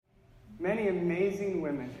many amazing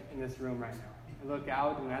women in this room right now. I look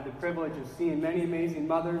out and I have the privilege of seeing many amazing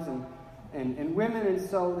mothers and women. And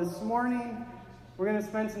so this morning, we're going to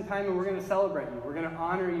spend some time and we're going to celebrate you. We're going to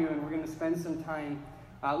honor you and we're going to spend some time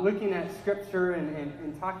looking at Scripture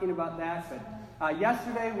and talking about that. But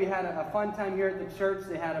yesterday, we had a fun time here at the church.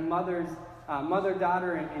 They had a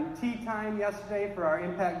mother-daughter and tea time yesterday for our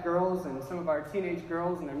Impact girls, and some of our teenage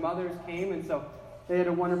girls and their mothers came, and so they had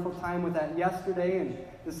a wonderful time with that yesterday. And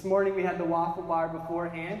this morning we had the waffle bar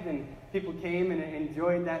beforehand, and people came and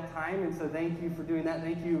enjoyed that time, and so thank you for doing that.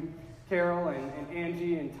 Thank you, Carol and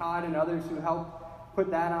Angie and Todd and others who helped put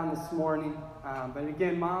that on this morning. But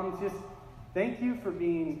again, moms, just thank you for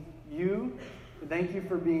being you. Thank you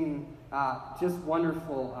for being just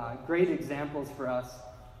wonderful, great examples for us.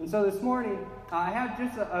 And so this morning, I have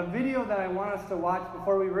just a video that I want us to watch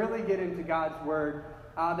before we really get into God's Word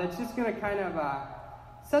that's just going to kind of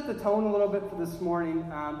set the tone a little bit for this morning.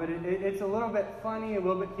 But it's a little bit funny, a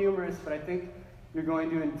little bit humorous, but I think you're going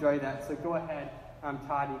to enjoy that. So go ahead,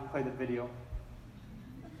 Todd, you can play the video.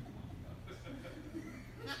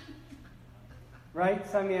 Right?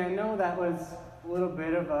 So, I mean, I know that was a little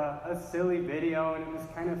bit of a silly video, and it was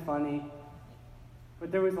kind of funny.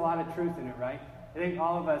 But there was a lot of truth in it, right? I think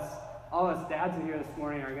all of us dads in here this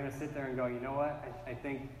morning are going to sit there and go, you know what? I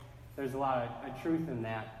think there's a lot of truth in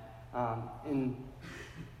that. And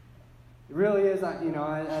it really is,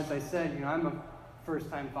 as I said, I'm a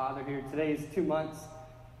first-time father here. Today is 2 months.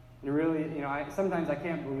 And really, sometimes I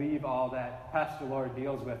can't believe all that Pastor Lord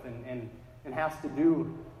deals with and has to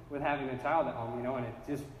do with having a child at home, and it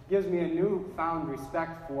just gives me a newfound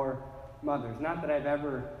respect for mothers. Not that I've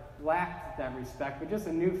ever lacked that respect, but just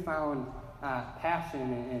a newfound passion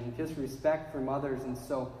and just respect for mothers. And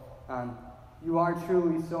so you are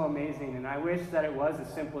truly so amazing, and I wish that it was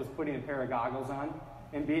as simple as putting a pair of goggles on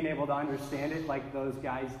and being able to understand it like those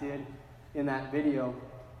guys did in that video.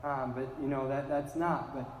 But that's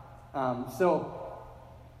not. But so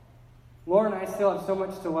Laura and I still have so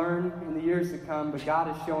much to learn in the years to come, but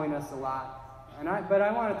God is showing us a lot. But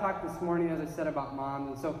I want to talk this morning, as I said, about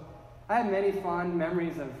moms. And so I have many fond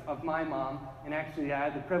memories of my mom. And actually, I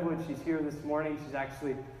had the privilege, she's here this morning.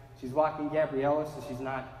 She's walking Gabriella, so she's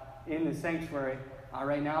not in the sanctuary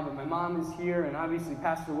right now. But my mom is here, and obviously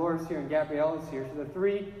Pastor Laura's here, and Gabriella's here. So the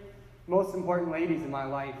three most important ladies in my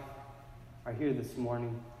life are here this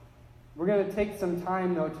morning. We're going to take some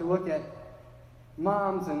time, though, to look at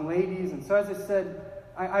moms and ladies. And so as I said,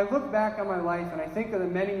 I look back on my life and I think of the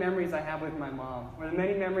many memories I have with my mom, or the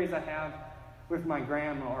many memories I have with my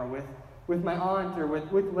grandma, or with my aunt, or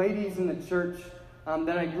with ladies in the church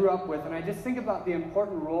that I grew up with. And I just think about the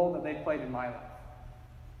important role that they played in my life.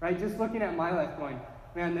 Right? Just looking at my life going,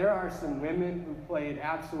 man, there are some women who played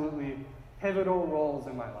absolutely pivotal roles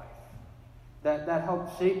in my life that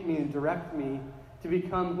helped shape me and direct me to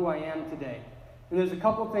become who I am today. And there's a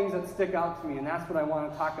couple things that stick out to me, and that's what I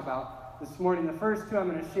want to talk about this morning. The first two I'm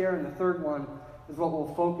going to share, and the third one is what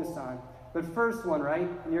we'll focus on. But first one, right,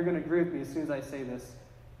 and you're going to agree with me as soon as I say this,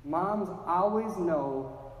 moms always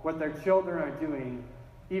know what their children are doing,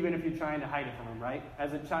 even if you're trying to hide it from them, right?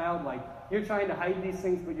 As a child, you're trying to hide these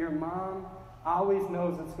things, but your mom always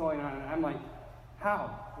knows what's going on. And I'm like,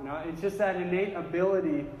 how? It's just that innate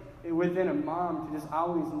ability within a mom to just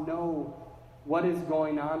always know what is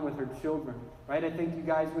going on with her children. Right? I think you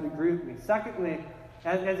guys would agree with me. Secondly,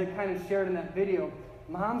 as it kind of shared in that video,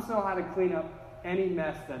 moms know how to clean up any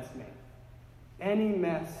mess that's made. Any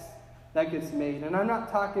mess that gets made. And I'm not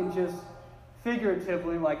talking just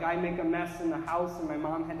figuratively, like I make a mess in the house and my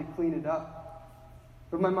mom had to clean it up.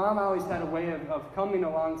 But my mom always had a way of coming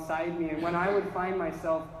alongside me. And when I would find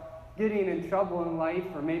myself getting in trouble in life,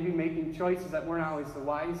 or maybe making choices that weren't always the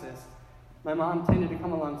wisest, my mom tended to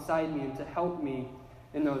come alongside me and to help me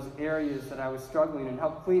in those areas that I was struggling and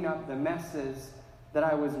help clean up the messes that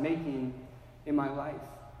I was making in my life,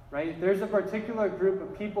 right? There's a particular group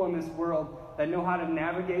of people in this world that know how to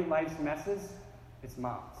navigate life's messes. It's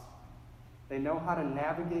moms. They know how to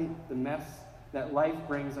navigate the mess that life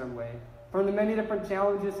brings our way. From the many different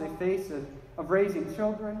challenges they face of raising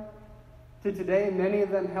children, to today, many of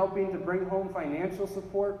them helping to bring home financial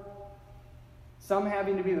support, some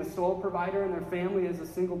having to be the sole provider in their family as a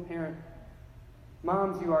single parent.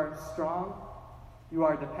 Moms, you are strong, you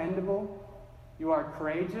are dependable, you are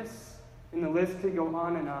courageous, and the list could go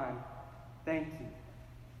on and on. Thank you.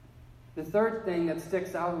 The third thing that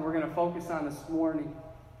sticks out and we're going to focus on this morning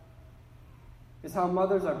is how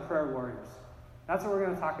mothers are prayer warriors. That's what we're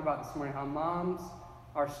going to talk about this morning, how moms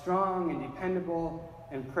are strong and dependable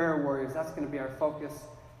and prayer warriors. That's going to be our focus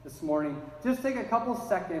this morning. Just take a couple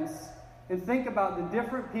seconds and think about the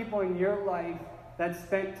different people in your life that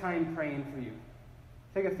spent time praying for you?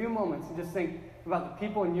 Take a few moments and just think about the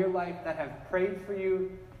people in your life that have prayed for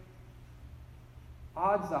you.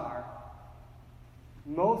 Odds are,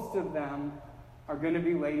 most of them are going to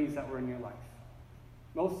be ladies that were in your life.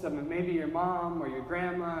 Most of them, maybe your mom or your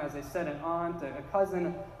grandma, as I said, an aunt, a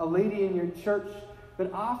cousin, a lady in your church.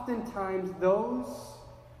 But oftentimes those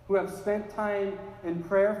who have spent time in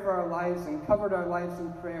prayer for our lives and covered our lives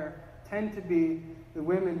in prayer tend to be the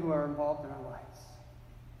women who are involved in our lives.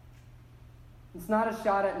 It's not a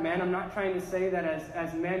shot at men. I'm not trying to say that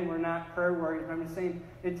as men we're not prayer warriors. I'm just saying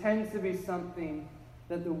it tends to be something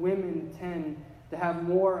that the women tend to have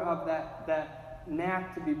more of that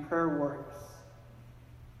knack to be prayer warriors.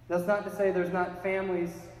 That's not to say there's not families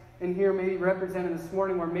in here maybe represented this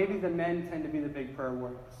morning where maybe the men tend to be the big prayer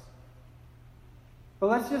warriors. But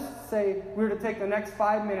let's just say we were to take the next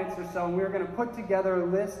 5 minutes or so and we were going to put together a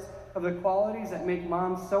list of the qualities that make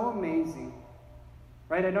moms so amazing.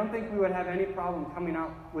 Right? I don't think we would have any problem coming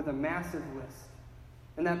out with a massive list.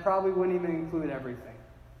 And that probably wouldn't even include everything.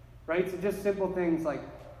 Right? So just simple things like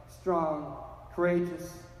strong,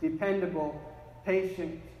 courageous, dependable,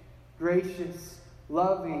 patient, gracious,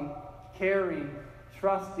 loving, caring,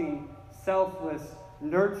 trusting, selfless,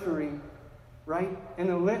 nurturing, right? And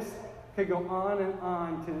the list could go on and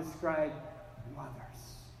on to describe mothers.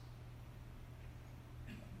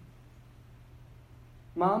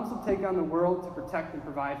 Moms will take on the world to protect and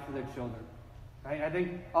provide for their children, right? I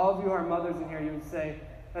think all of you who are mothers in here, you would say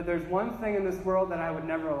that there's one thing in this world that I would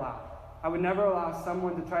never allow. I would never allow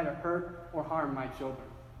someone to try to hurt or harm my children,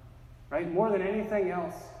 right? More than anything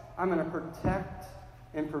else, I'm going to protect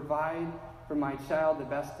and provide for my child the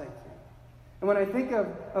best I can. And when I think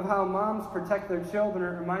of how moms protect their children,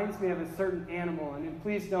 it reminds me of a certain animal. And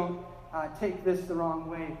please don't take this the wrong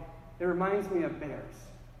way. It reminds me of bears,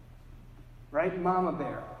 right? Mama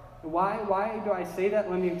bear. Why do I say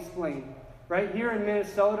that? Let me explain. Right here in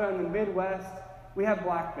Minnesota in the Midwest, we have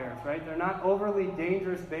black bears, right? They're not overly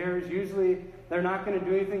dangerous bears. Usually, they're not going to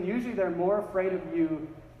do anything. Usually, they're more afraid of you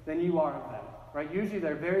than you are of them, right? Usually,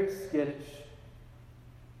 they're very skittish.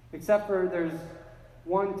 Except for there's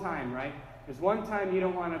one time, right? There's one time you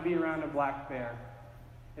don't want to be around a black bear.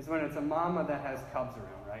 It's when it's a mama that has cubs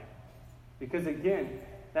around, right? Because again,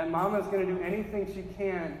 that mama is going to do anything she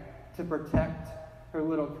can to protect her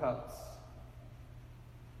little cubs.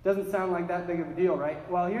 Doesn't sound like that big of a deal,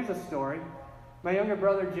 right? Well, here's a story. My younger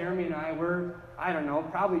brother Jeremy and I were, I don't know,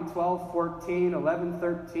 probably 12, 14, 11,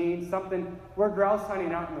 13, something. We're grouse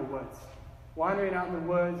hunting out in the woods. Wandering out in the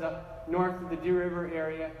woods up north of the Deer River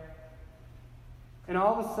area. And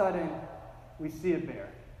all of a sudden, we see a bear.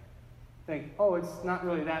 Think, oh, it's not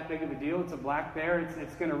really that big of a deal. It's a black bear.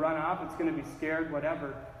 It's going to run off. It's going to be scared,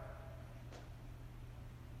 whatever.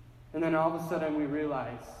 And then all of a sudden, we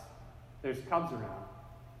realize there's cubs around.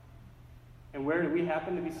 And where do we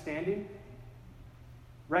happen to be standing?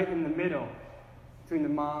 Right in the middle between the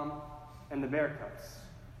mom and the bear cubs.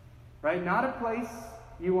 Right? Not a place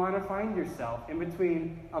you want to find yourself in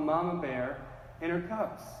between a mama bear and her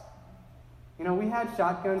cubs. You know, we had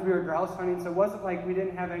shotguns, we were grouse hunting, so it wasn't like we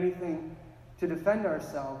didn't have anything to defend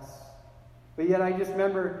ourselves. But yet I just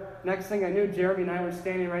remember, next thing I knew, Jeremy and I were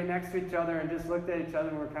standing right next to each other and just looked at each other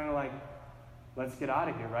and we're kind of like, let's get out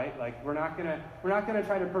of here, right? Like, we're not gonna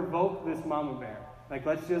try to provoke this mama bear. Like,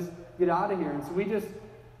 let's just get out of here. And so we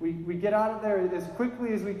get out of there as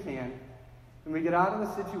quickly as we can, and we get out of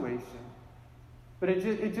the situation. But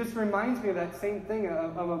it just reminds me of that same thing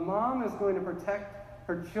of a mom is going to protect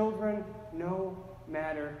her children no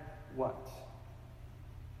matter what.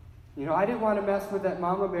 You know, I didn't want to mess with that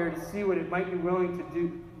mama bear to see what it might be willing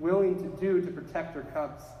to do to protect her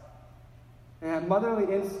cubs. And that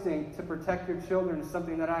motherly instinct to protect your children is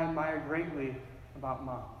something that I admire greatly about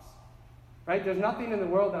moms. Right? There's nothing in the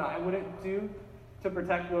world that I wouldn't do to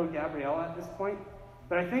protect little Gabriella at this point.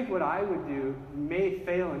 But I think what I would do may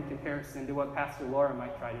fail in comparison to what Pastor Laura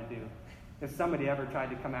might try to do if somebody ever tried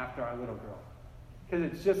to come after our little girl.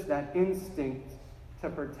 Because it's just that instinct to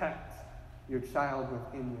protect your child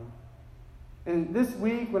within you. And this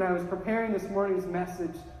week, when I was preparing this morning's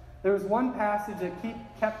message, there was one passage that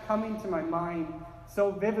kept coming to my mind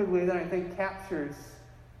so vividly that I think captures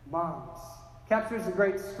moms. Captures the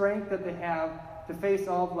great strength that they have to face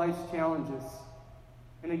all of life's challenges.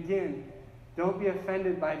 And again, don't be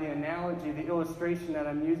offended by the analogy, the illustration that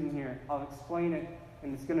I'm using here. I'll explain it,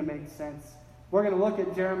 and it's going to make sense. We're going to look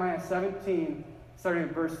at Jeremiah 17, starting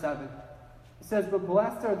at verse 7. It says, "But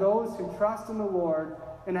blessed are those who trust in the Lord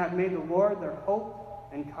and have made the Lord their hope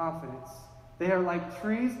and confidence. They are like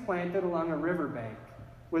trees planted along a riverbank,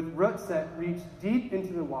 with roots that reach deep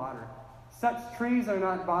into the water. Such trees are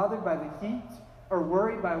not bothered by the heat are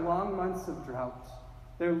worried by long months of drought.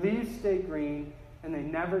 Their leaves stay green, and they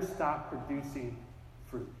never stop producing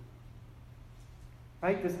fruit.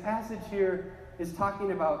 Right? This passage here is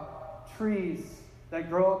talking about trees that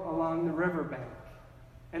grow up along the riverbank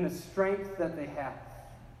and the strength that they have.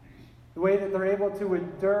 The way that they're able to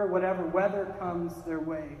endure whatever weather comes their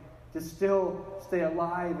way, to still stay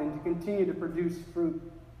alive and to continue to produce fruit.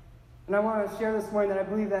 And I want to share this morning that I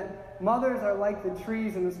believe that mothers are like the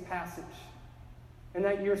trees in this passage, and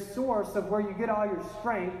that your source of where you get all your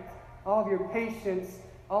strength, all of your patience,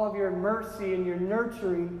 all of your mercy and your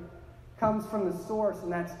nurturing comes from the source,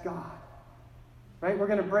 and that's God. Right? We're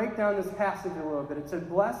going to break down this passage a little bit. It said,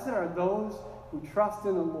 "Blessed are those who trust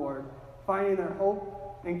in the Lord, finding their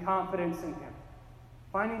hope and confidence in Him."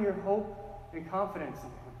 Finding your hope and confidence in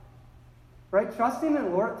Him. Right? Trusting in the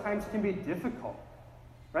Lord at times can be difficult.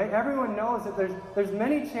 Right? Everyone knows that there's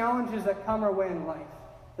many challenges that come our way in life.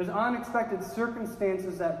 There's unexpected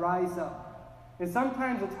circumstances that rise up. And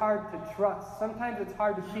sometimes it's hard to trust. Sometimes it's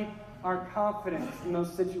hard to keep our confidence in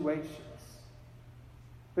those situations.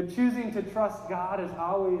 But choosing to trust God is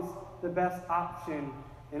always the best option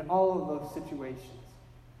in all of those situations.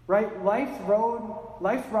 Right? Life's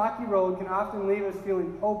rocky road can often leave us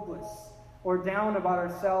feeling hopeless or down about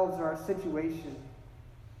ourselves or our situation.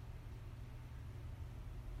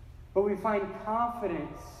 But we find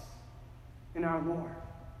confidence in our Lord,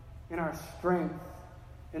 in our strength,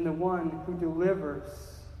 in the one who delivers,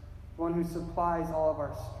 the one who supplies all of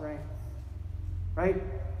our strength. Right?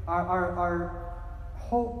 Our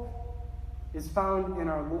hope is found in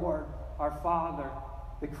our Lord, our Father,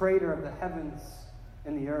 the creator of the heavens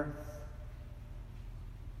and the earth.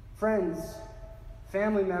 Friends,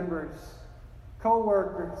 family members,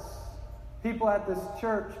 co-workers, people at this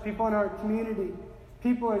church, people in our community,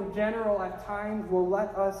 people in general at times will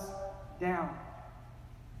let us down.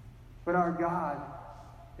 But our God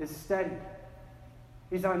is steady.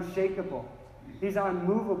 He's unshakable. He's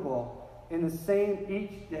unmovable in the same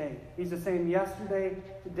each day. He's the same yesterday,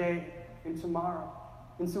 today, and tomorrow.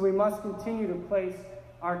 And so we must continue to place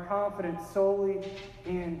our confidence solely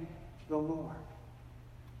in the Lord.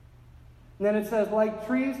 And then it says, like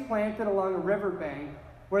trees planted along a riverbank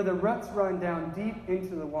where the roots run down deep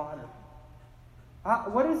into the water.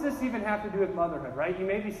 What does this even have to do with motherhood, right? You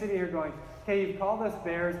may be sitting here going, okay, you've called us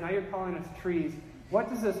bears, now you're calling us trees. What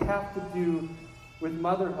does this have to do with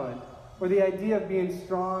motherhood or the idea of being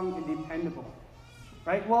strong and dependable?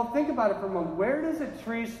 Right? Well, think about it for a moment. Where does a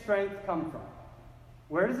tree's strength come from?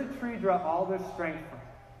 Where does a tree draw all their strength from?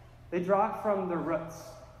 They draw it from the roots.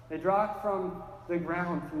 They draw it from the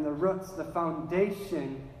ground, from the roots. The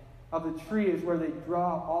foundation of the tree is where they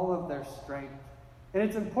draw all of their strength. And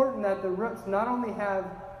it's important that the roots not only have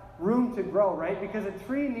room to grow, right? Because a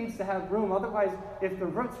tree needs to have room. Otherwise, if the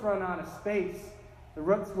roots run out of space, the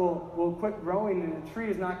roots will quit growing and the tree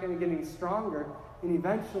is not going to get any stronger. And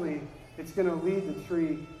eventually, it's going to lead the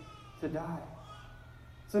tree to die.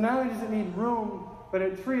 So not only does it need room, but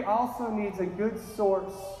a tree also needs a good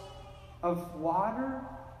source of water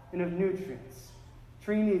and of nutrients. A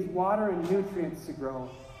tree needs water and nutrients to grow.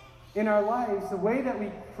 In our lives, the way that we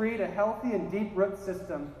create a healthy and deep root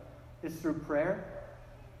system is through prayer,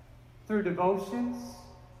 through devotions,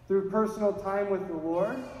 through personal time with the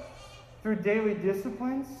Lord, through daily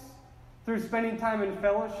disciplines, through spending time in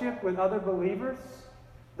fellowship with other believers.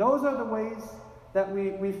 Those are the ways that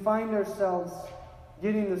we find ourselves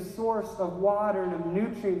getting the source of water and of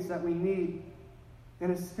nutrients that we need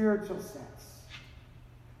in a spiritual sense.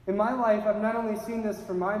 In my life, I've not only seen this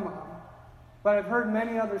from my mom, but I've heard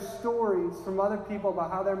many other stories from other people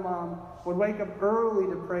about how their mom would wake up early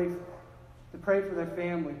to pray for their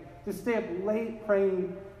family, to stay up late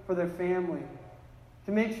praying for their family,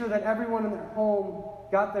 to make sure that everyone in their home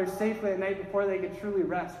got there safely at night before they could truly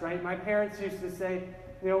rest, right? My parents used to say,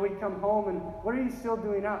 we'd come home and, what are you still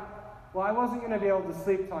doing up? Well, I wasn't going to be able to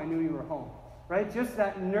sleep till I knew you were home, right? Just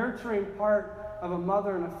that nurturing part of a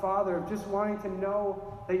mother and a father of just wanting to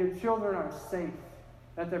know that your children are safe,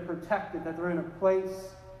 that they're protected, that they're in a place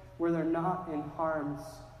where they're not in harm's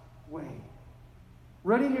way.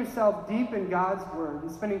 Rooting yourself deep in God's Word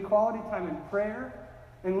and spending quality time in prayer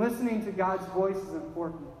and listening to God's voice is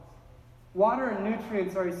important. Water and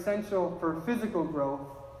nutrients are essential for physical growth.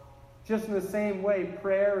 Just in the same way,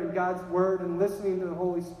 prayer and God's Word and listening to the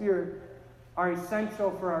Holy Spirit are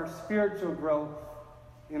essential for our spiritual growth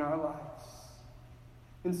in our lives.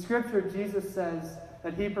 In Scripture, Jesus says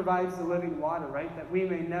that He provides the living water, right? That we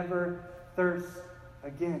may never thirst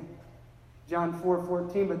again. John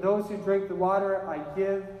 4:14, but those who drink the water I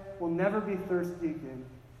give will never be thirsty again.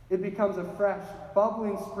 It becomes a fresh,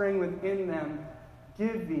 bubbling spring within them,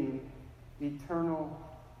 giving eternal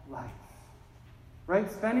life. Right?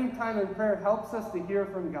 Spending time in prayer helps us to hear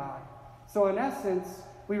from God. So in essence,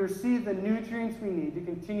 we receive the nutrients we need to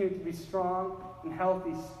continue to be strong and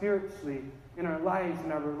healthy spiritually in our lives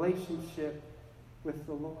and our relationship with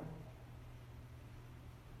the Lord.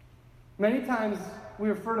 Many times we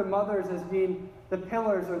refer to mothers as being the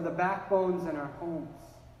pillars or the backbones in our homes.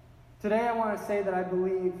 Today I want to say that I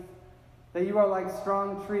believe that you are like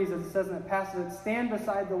strong trees, as it says in that passage, that stand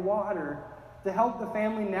beside the water to help the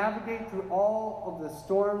family navigate through all of the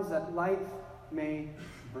storms that life may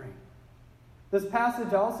bring. This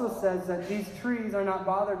passage also says that these trees are not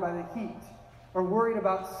bothered by the heat or worried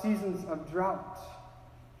about seasons of drought.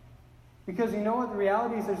 Because you know what? The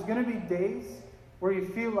reality is there's going to be days where you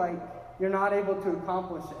feel like you're not able to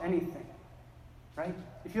accomplish anything. Right?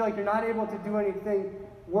 You feel like you're not able to do anything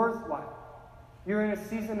worthwhile. You're in a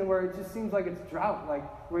season where it just seems like it's drought, like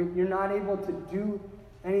where you're not able to do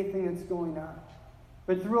anything that's going on.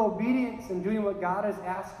 But through obedience and doing what God is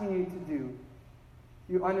asking you to do,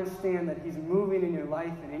 you understand that He's moving in your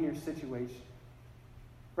life and in your situation.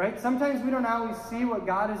 Right? Sometimes we don't always see what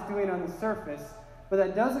God is doing on the surface, but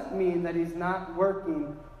that doesn't mean that He's not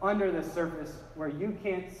working under the surface where you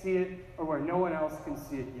can't see it or where no one else can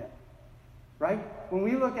see it yet. Right? When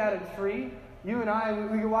we look at a tree, you and I,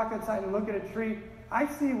 we can walk outside and look at a tree, I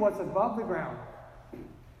see what's above the ground.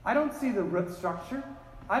 I don't see the root structure.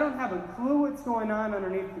 I don't have a clue what's going on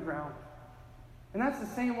underneath the ground. And that's the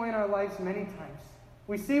same way in our lives many times.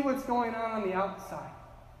 We see what's going on the outside.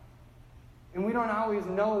 And we don't always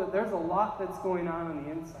know that there's a lot that's going on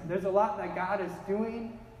the inside. There's a lot that God is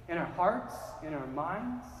doing in our hearts, in our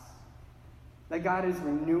minds, that God is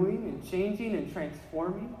renewing and changing and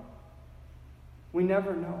transforming. We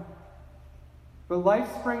never know. But life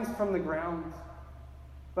springs from the ground.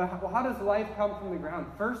 But how does life come from the ground?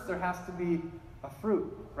 First, there has to be a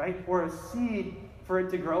fruit, right? Or a seed for it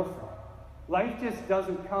to grow from. Life just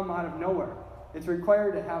doesn't come out of nowhere. It's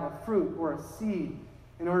required to have a fruit or a seed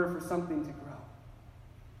in order for something to grow.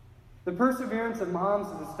 The perseverance of moms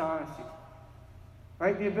is astonishing.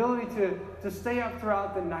 Right? The ability to stay up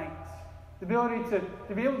throughout the night. The ability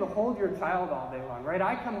to be able to hold your child all day long. Right?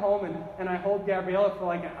 I come home and I hold Gabriella for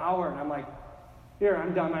like an hour and I'm like, here,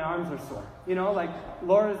 I'm done. My arms are sore. You know, like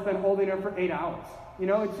Laura's been holding her for 8 hours. You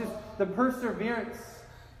know, it's just the perseverance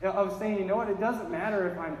of saying, you know what, it doesn't matter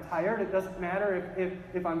if I'm tired. It doesn't matter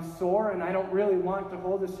if I'm sore and I don't really want to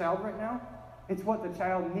hold this child right now. It's what the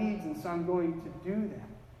child needs, and so I'm going to do that.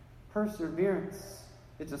 Perseverance.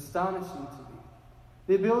 It's astonishing to me.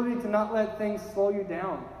 The ability to not let things slow you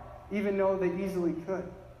down, even though they easily could.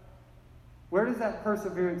 Where does that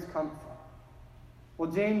perseverance come from? Well,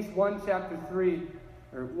 James 1 chapter 3,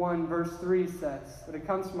 or 1 verse 3 says that it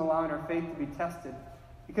comes from allowing our faith to be tested.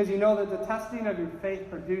 Because you know that the testing of your faith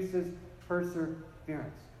produces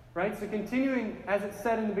perseverance. Right? So continuing, as it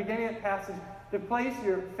said in the beginning of the passage, to place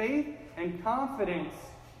your faith and confidence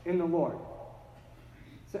in the Lord.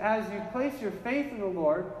 So as you place your faith in the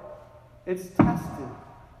Lord, it's tested.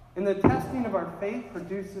 And the testing of our faith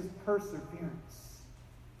produces perseverance.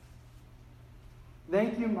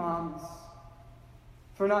 Thank you, moms,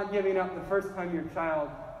 for not giving up the first time your child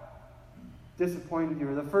disappointed you,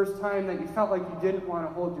 or the first time that you felt like you didn't want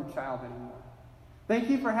to hold your child anymore. Thank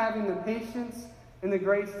you for having the patience and the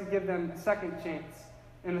grace to give them a second chance,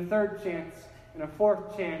 and a third chance, and a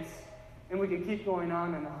fourth chance, and we could keep going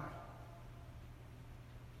on and on.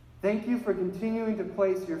 Thank you for continuing to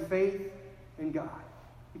place your faith in God,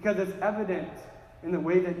 because it's evident in the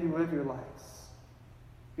way that you live your lives.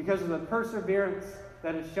 Because of the perseverance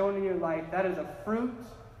that is shown in your life, that is a fruit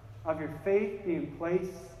of your faith being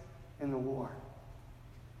placed in the Lord.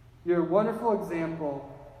 You're a wonderful example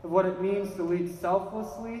of what it means to lead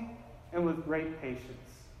selflessly and with great patience.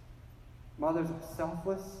 Mothers are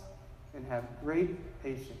selfless and have great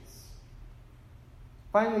patience.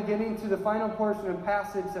 Finally, getting to the final portion of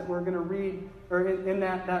passage that we're going to read, or in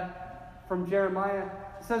that from Jeremiah,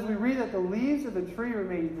 it says we read that the leaves of the tree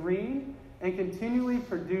remain green and continually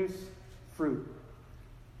produce fruit.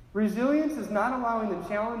 Resilience is not allowing the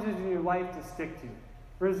challenges in your life to stick to you.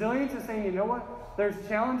 Resilience is saying, you know what? There's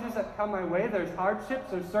challenges that come my way. There's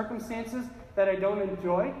hardships. There's circumstances that I don't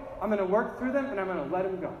enjoy. I'm going to work through them, and I'm going to let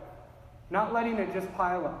them go. Not letting it just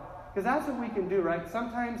pile up. Because that's what we can do, right?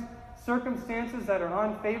 Sometimes circumstances that are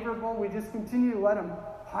unfavorable, we just continue to let them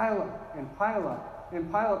pile up and pile up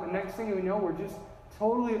and pile up. And next thing we know, we're just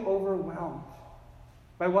totally overwhelmed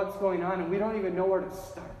by what's going on, and we don't even know where to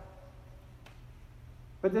start.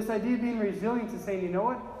 But this idea of being resilient is saying, you know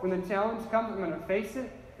what? When the challenge comes, I'm going to face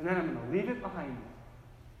it, and then I'm going to leave it behind me.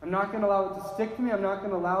 I'm not going to allow it to stick to me. I'm not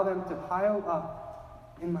going to allow them to pile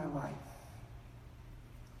up in my life.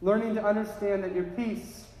 Learning to understand that your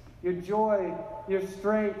peace, your joy, your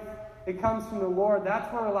strength, it comes from the Lord.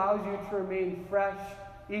 That's what allows you to remain fresh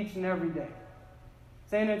each and every day.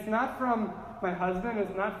 Saying it's not from my husband,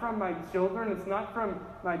 it's not from my children, it's not from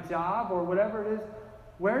my job or whatever it is.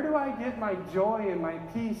 Where do I get my joy and my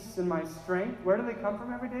peace and my strength? Where do they come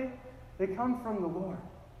from every day? They come from the Lord.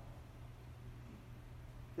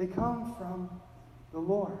 They come from the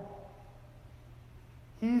Lord.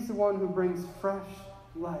 He's the one who brings fresh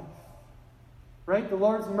life. Right? The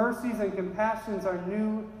Lord's mercies and compassions are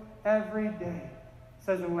new every day, it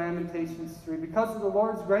says in Lamentations 3. Because of the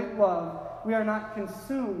Lord's great love, we are not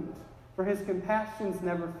consumed, for his compassions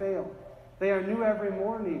never fail. They are new every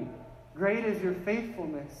morning. Great is your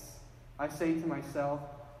faithfulness, I say to myself.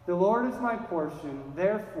 The Lord is my portion,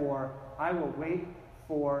 therefore I will wait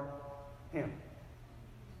for him.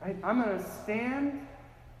 Right? I'm going to stand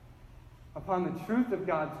upon the truth of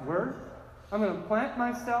God's word. I'm going to plant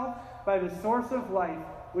myself by the source of life,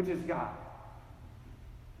 which is God.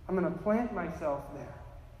 I'm going to plant myself there.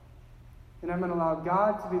 And I'm going to allow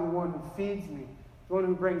God to be the one who feeds me, the one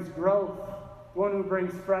who brings growth, the one who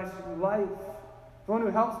brings fresh life, the one who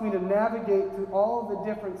helps me to navigate through all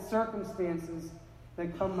the different circumstances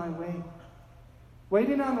that come my way.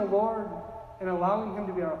 Waiting on the Lord and allowing him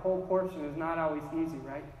to be our whole portion is not always easy,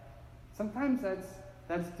 right? Sometimes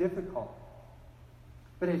that's difficult.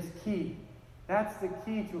 But it's key. That's the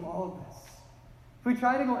key to all of this. If we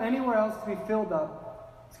try to go anywhere else to be filled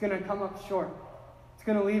up, it's going to come up short. It's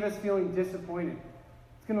going to leave us feeling disappointed.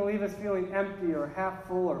 It's going to leave us feeling empty or half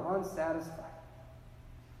full or unsatisfied.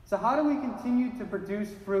 So how do we continue to produce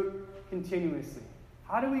fruit continuously?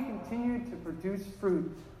 How do we continue to produce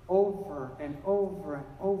fruit over and over and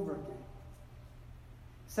over again?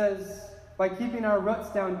 It says, by keeping our roots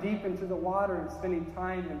down deep into the water and spending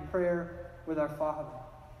time in prayer with our Father.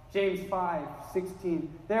 James 5:16.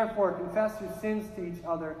 Therefore, confess your sins to each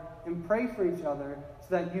other and pray for each other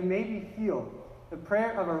so that you may be healed. The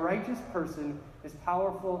prayer of a righteous person is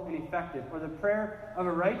powerful and effective. Or the prayer of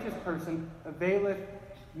a righteous person availeth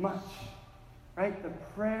much. Right? The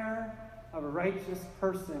prayer of a righteous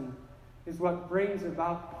person is what brings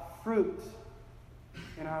about fruit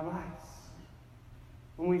in our lives.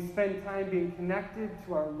 When we spend time being connected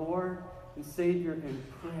to our Lord and Savior in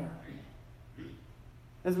prayer.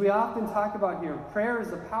 As we often talk about here, prayer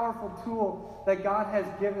is a powerful tool that God has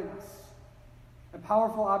given us. A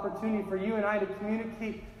powerful opportunity for you and I to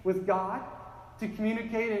communicate with God, to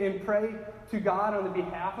communicate and pray to God on the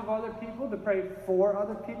behalf of other people, to pray for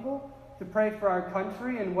other people, to pray for our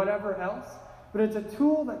country and whatever else. But it's a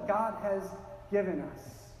tool that God has given us.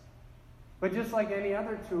 But just like any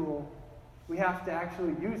other tool, we have to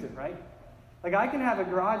actually use it, right? Like I can have a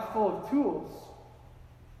garage full of tools,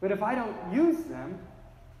 but if I don't use them,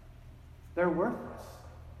 they're worthless.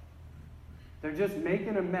 They're just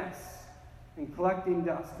making a mess and collecting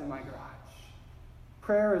dust in my garage.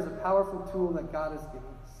 Prayer is a powerful tool that God has given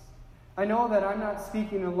us. I know that I'm not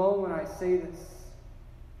speaking alone when I say this,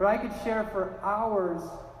 but I could share for hours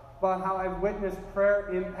about how I've witnessed prayer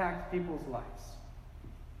impact people's lives.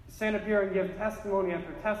 Stand up here and give testimony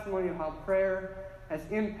after testimony of how prayer has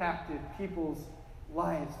impacted people's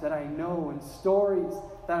lives that I know and stories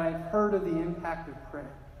that I've heard of the impact of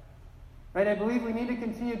prayer. Right? I believe we need to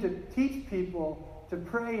continue to teach people to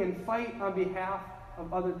pray and fight on behalf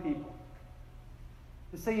of other people.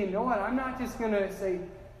 To say, you know what, I'm not just going to say,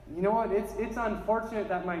 you know what, it's unfortunate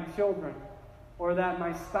that my children or that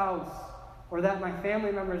my spouse or that my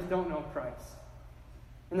family members don't know Christ.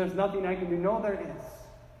 And there's nothing I can do. No, there is.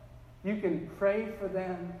 You can pray for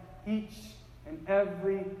them each and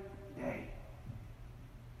every day.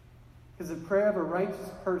 Because the prayer of a righteous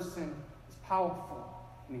person is powerful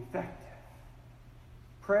and effective.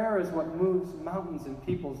 Prayer is what moves mountains in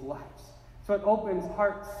people's lives. It's what opens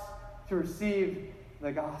hearts to receive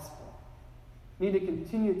the gospel. We need to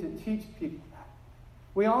continue to teach people that.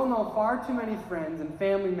 We all know far too many friends and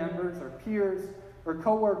family members or peers or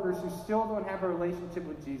co-workers who still don't have a relationship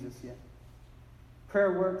with Jesus yet.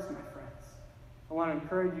 Prayer works, my friends. I want to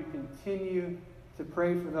encourage you to continue to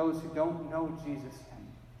pray for those who don't know Jesus yet.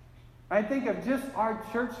 I think of just our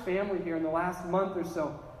church family here in the last month or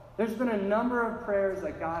so. There's been a number of prayers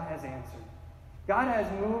that God has answered. God has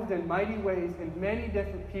moved in mighty ways in many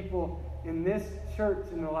different people in this church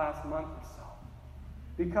in the last month or so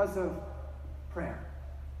because of prayer.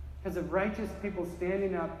 Because of righteous people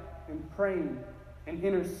standing up and praying and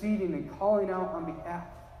interceding and calling out on behalf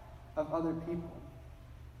of other people.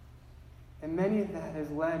 And many of that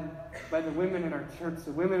is led by the women in our church,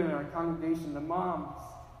 the women in our congregation, the moms.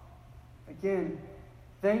 Again,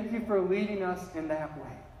 thank you for leading us in that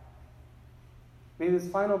way. May this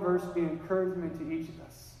final verse be encouragement to each of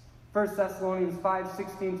us. 1 Thessalonians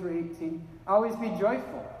 5:16-18. Always be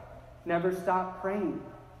joyful. Never stop praying.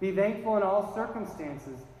 Be thankful in all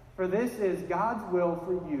circumstances, for this is God's will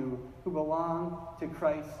for you who belong to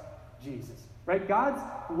Christ Jesus. Right? God's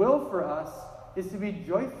will for us is to be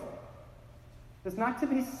joyful. It's not to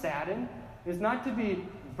be saddened. It's not to be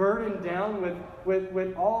burdened down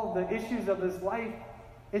with all the issues of this life.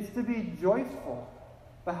 It's to be joyful.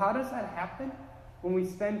 But how does that happen? When we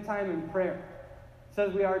spend time in prayer. It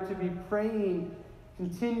says we are to be praying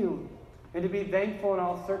continually and to be thankful in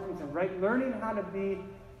all circumstances, right? Learning how to be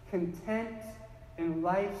content in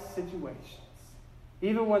life's situations.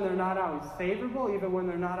 Even when they're not always favorable, even when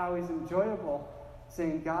they're not always enjoyable,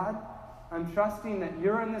 saying, God, I'm trusting that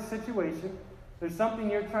you're in this situation. There's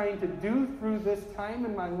something you're trying to do through this time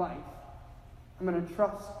in my life. I'm going to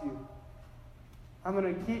trust you. I'm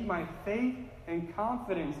going to keep my faith and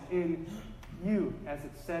confidence in you, as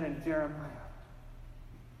it's said in Jeremiah.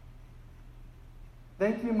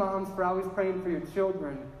 Thank you, moms, for always praying for your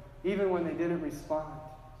children, even when they didn't respond.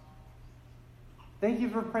 Thank you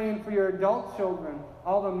for praying for your adult children,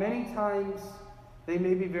 although many times they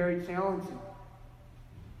may be very challenging.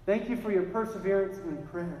 Thank you for your perseverance in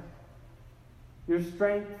prayer. Your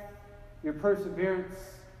strength, your perseverance,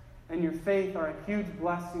 and your faith are a huge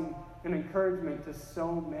blessing and encouragement to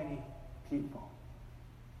so many people.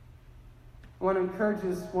 I want to encourage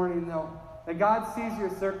you this morning, though, that God sees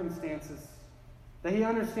your circumstances, that He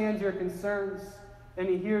understands your concerns, and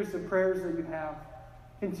He hears the prayers that you have.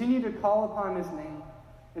 Continue to call upon His name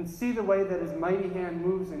and see the way that His mighty hand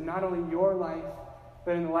moves in not only your life,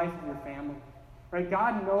 but in the life of your family. Right?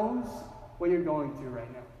 God knows what you're going through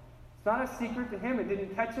right now. It's not a secret to Him. It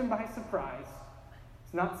didn't catch Him by surprise.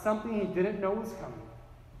 It's not something He didn't know was coming.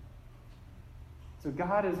 So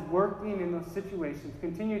God is working in those situations.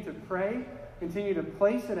 Continue to pray. Continue to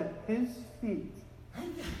place it at His feet.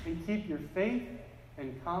 And keep your faith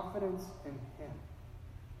and confidence in Him.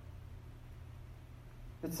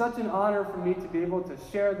 It's such an honor for me to be able to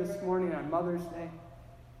share this morning on Mother's Day.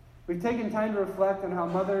 We've taken time to reflect on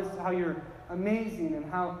how you're amazing and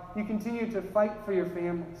how you continue to fight for your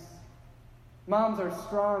families. Moms are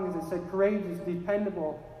strong, as I said, courageous,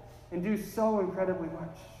 dependable, and do so incredibly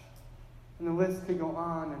much. And the list could go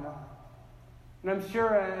on and on. And I'm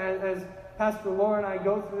sure as Pastor Laura and I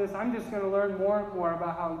go through this, I'm just going to learn more and more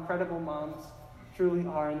about how incredible moms truly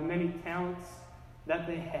are and the many talents that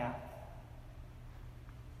they have.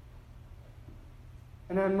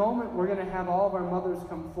 And in a moment, we're going to have all of our mothers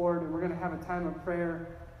come forward, and we're going to have a time of prayer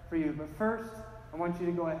for you. But first, I want you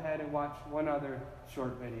to go ahead and watch one other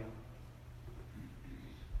short video.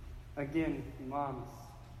 Again, moms,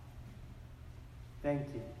 thank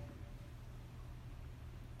you.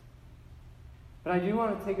 But I do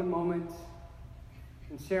want to take a moment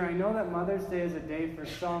and share. I know that Mother's Day is a day for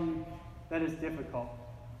some that is difficult.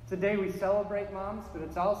 It's a day we celebrate moms, but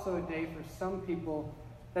it's also a day for some people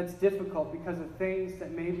that's difficult because of things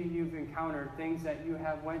that maybe you've encountered, things that you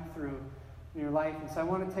have went through in your life. And so I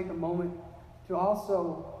want to take a moment to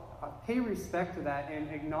also pay respect to that and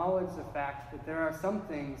acknowledge the fact that there are some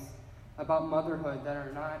things about motherhood that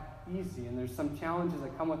are not easy, and there's some challenges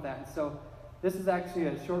that come with that. And so this is actually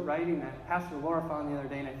a short writing that Pastor Laura found the other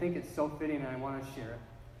day, and I think it's so fitting, and I want to share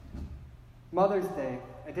it. Mother's Day,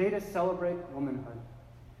 a day to celebrate womanhood.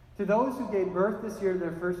 To those who gave birth this year to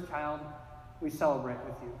their first child, we celebrate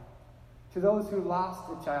with you. To those who lost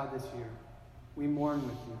a child this year, we mourn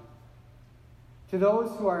with you. To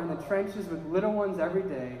those who are in the trenches with little ones every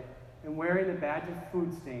day and wearing the badge of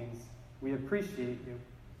food stains, we appreciate you.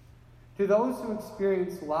 To those who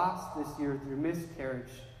experienced loss this year through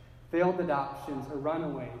miscarriage, failed adoptions, or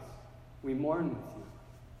runaways, we mourn with you.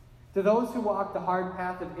 To those who walked the hard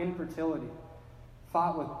path of infertility,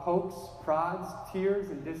 fought with pokes, prods,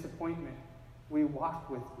 tears, and disappointment, we walk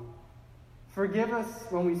with you. Forgive us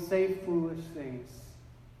when we say foolish things.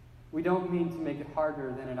 We don't mean to make it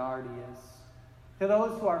harder than it already is. To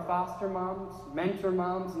those who are foster moms, mentor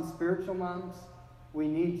moms, and spiritual moms, we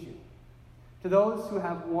need you. To those who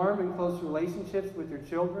have warm and close relationships with your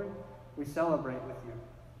children, we celebrate with you.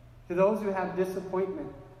 To those who have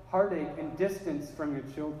disappointment, heartache, and distance from your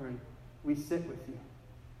children, we sit with you.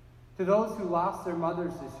 To those who lost their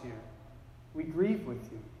mothers this year, we grieve with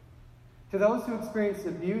you. To those who experienced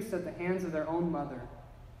abuse at the hands of their own mother,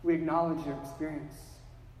 we acknowledge your experience.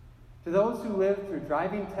 To those who lived through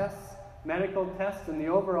driving tests, medical tests, and the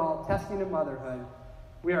overall testing of motherhood,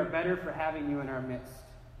 we are better for having you in our midst.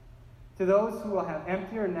 To those who will have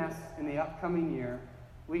emptier nests in the upcoming year,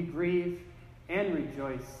 we grieve and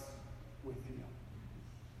rejoice with you.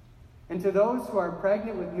 And to those who are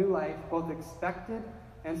pregnant with new life, both expected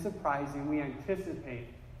and surprising, we anticipate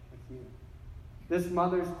with you. This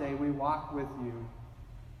Mother's Day, we walk with you.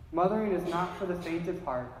 Mothering is not for the faint of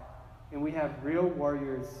heart, and we have real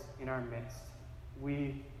warriors in our midst.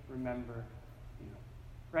 We remember you.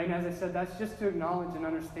 Right? And as I said, that's just to acknowledge and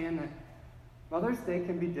understand that Mother's Day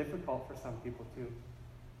can be difficult for some people too.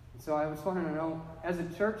 And so I just wanted to know, as a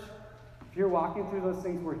church, if you're walking through those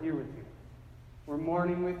things, we're here with you. We're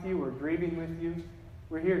mourning with you. We're grieving with you.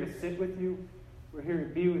 We're here to sit with you. We're here to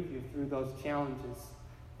be with you through those challenges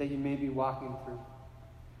that you may be walking through.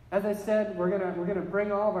 As I said, we're gonna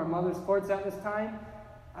bring all of our mothers forward. At this time,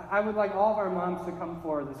 I would like all of our moms to come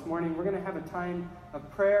forward this morning. We're going to have a time of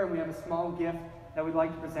prayer, and we have a small gift that we'd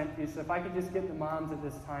like to present to you. So if I could just get the moms at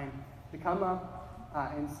this time to come up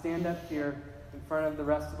and stand up here in front of the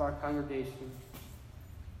rest of our congregation.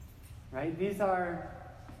 Right? These are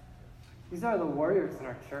the warriors in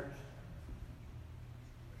our church.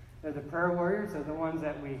 They're the prayer warriors. They're the ones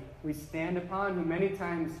that we stand upon, who many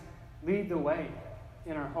times lead the way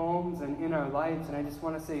in our homes and in our lives. And I just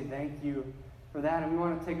want to say thank you for that. And we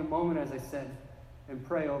want to take a moment, as I said, and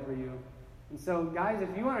pray over you. And so, guys,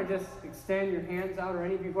 if you want to just extend your hands out, or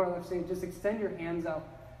any of you who are left saying, just extend your hands out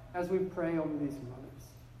as we pray over these mothers.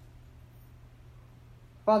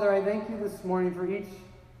 Father, I thank you this morning for each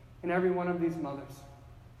and every one of these mothers.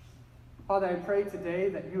 Father, I pray today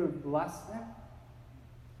that you would bless them,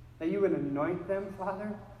 that you would anoint them,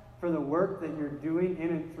 Father, for the work that you're doing in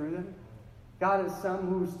and through them. God, as some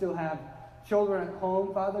who still have children at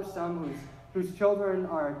home, Father, some whose children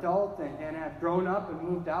are adult and have grown up and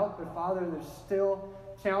moved out, but Father, there's still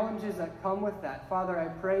challenges that come with that. Father, I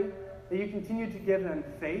pray that you continue to give them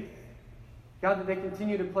faith. God, that they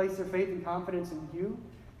continue to place their faith and confidence in you.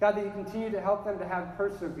 God, that you continue to help them to have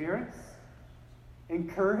perseverance and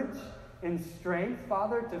courage and strength,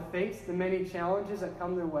 Father, to face the many challenges that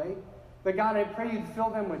come their way. But God, I pray you'd fill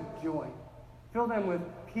them with joy. Fill them with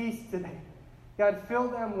peace today. God, fill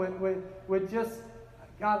them with just,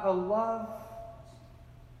 God, a love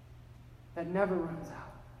that never runs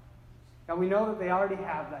out. God, we know that they already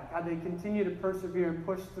have that. God, they continue to persevere and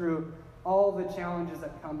push through all the challenges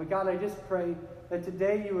that come. But God, I just pray that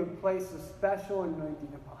today you would place a special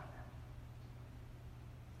anointing upon them.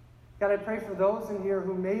 God, I pray for those in here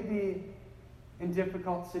who may be in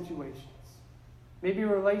difficult situations. Maybe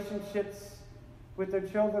relationships with their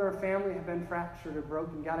children or family have been fractured or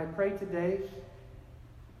broken. God, I pray today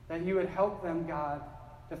that you would help them, God,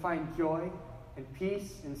 to find joy and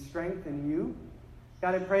peace and strength in you.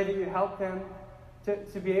 God, I pray that you help them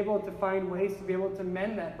to be able to find ways to be able to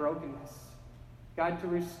mend that brokenness. God, to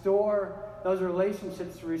restore those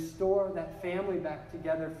relationships, to restore that family back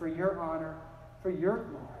together for your honor, for your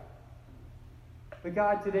glory. But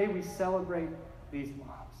God, today we celebrate these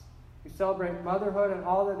moms. We celebrate motherhood and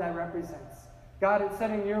all that that represents. God, it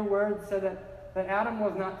said in your word, said that Adam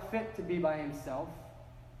was not fit to be by himself,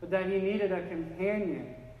 but that he needed a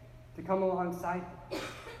companion to come alongside him.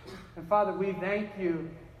 And Father, we thank you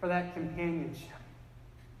for that companionship.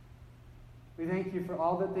 We thank you for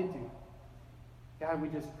all that they do. God, we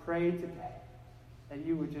just pray today that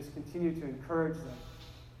you would just continue to encourage them.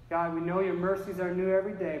 God, we know your mercies are new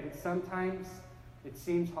every day, but sometimes it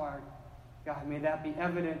seems hard. God, may that be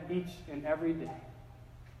evident each and every day.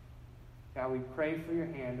 God, we pray for your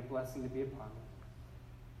hand, a blessing to be upon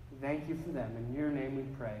them. Thank you for them. In your name we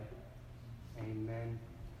pray. Amen.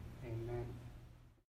 Amen.